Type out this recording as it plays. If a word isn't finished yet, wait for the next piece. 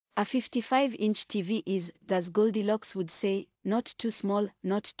A 55-inch TV is, as Goldilocks would say, not too small,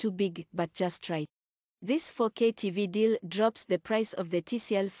 not too big, but just right. This 4K TV deal drops the price of the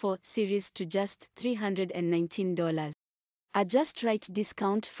TCL 4 series to just $319. A just right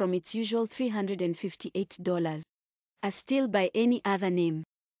discount from its usual $358. A steal by any other name.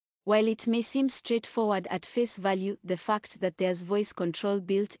 While it may seem straightforward at face value, the fact that there's voice control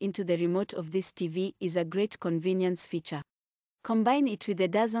built into the remote of this TV is a great convenience feature. Combine it with the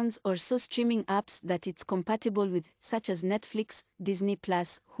dozens or so streaming apps that it's compatible with, such as Netflix, Disney+,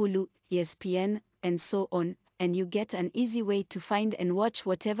 Hulu, ESPN, and so on, and you get an easy way to find and watch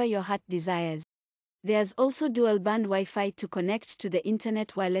whatever your heart desires. There's also dual-band Wi-Fi to connect to the internet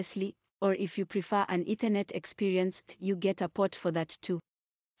wirelessly, or if you prefer an Ethernet experience, you get a port for that too.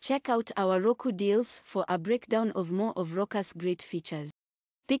 Check out our Roku deals for a breakdown of more of Roku's great features.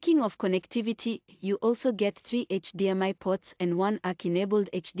 Speaking of connectivity, you also get 3 HDMI ports and 1 ARC-enabled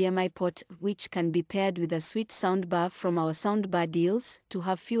HDMI port, which can be paired with a sweet soundbar from our soundbar deals to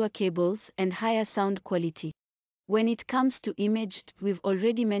have fewer cables and higher sound quality. When it comes to image, we've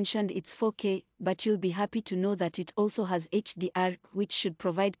already mentioned its 4K, but you'll be happy to know that it also has HDR, which should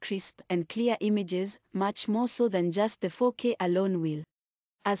provide crisp and clear images, much more so than just the 4K alone will.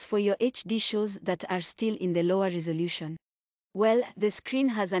 As for your HD shows that are still in the lower resolution, well, the screen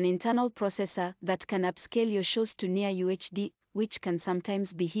has an internal processor that can upscale your shows to near UHD, which can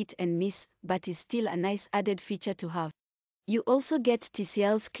sometimes be hit and miss, but is still a nice added feature to have. You also get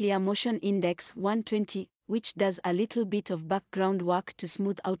TCL's Clear Motion Index 120, which does a little bit of background work to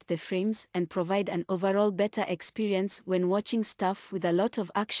smooth out the frames and provide an overall better experience when watching stuff with a lot of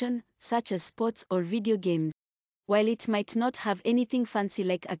action, such as sports or video games. While it might not have anything fancy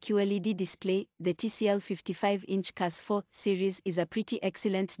like a QLED display, the TCL 55-inch CAS 4 series is a pretty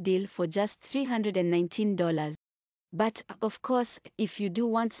excellent deal for just $319. But, of course, if you do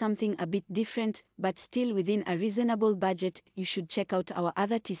want something a bit different, but still within a reasonable budget, you should check out our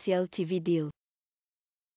other TCL TV deal.